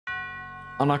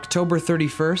On October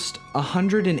 31st,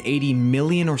 180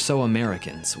 million or so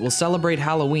Americans will celebrate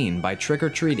Halloween by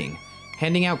trick-or-treating,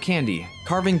 handing out candy,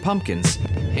 carving pumpkins,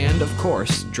 and, of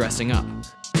course, dressing up.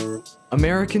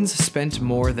 Americans spent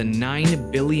more than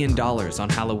 $9 billion on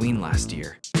Halloween last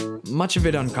year, much of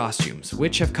it on costumes,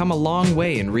 which have come a long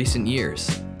way in recent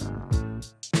years.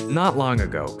 Not long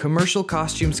ago, commercial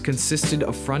costumes consisted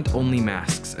of front-only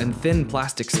masks and thin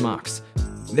plastic smocks.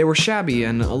 They were shabby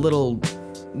and a little,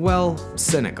 well,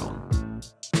 cynical.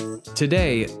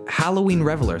 Today, Halloween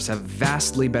revelers have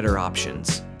vastly better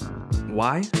options.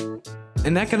 Why?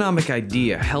 An economic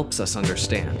idea helps us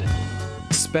understand.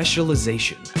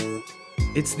 Specialization.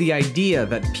 It's the idea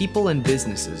that people and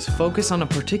businesses focus on a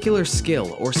particular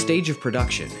skill or stage of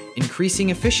production, increasing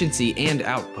efficiency and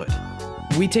output.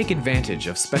 We take advantage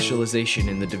of specialization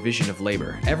in the division of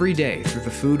labor every day through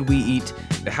the food we eat,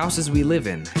 the houses we live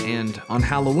in, and, on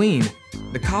Halloween,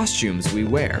 the costumes we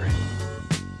wear.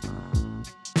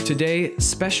 Today,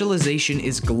 specialization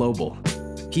is global.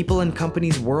 People and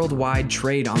companies worldwide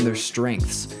trade on their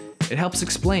strengths. It helps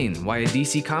explain why a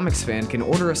DC Comics fan can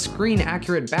order a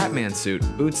screen-accurate Batman suit,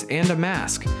 boots, and a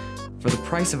mask for the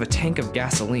price of a tank of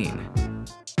gasoline.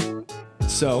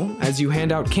 So, as you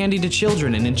hand out candy to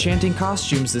children in enchanting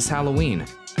costumes this Halloween,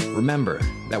 remember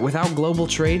that without global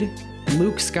trade,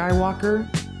 Luke Skywalker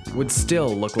would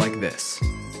still look like this.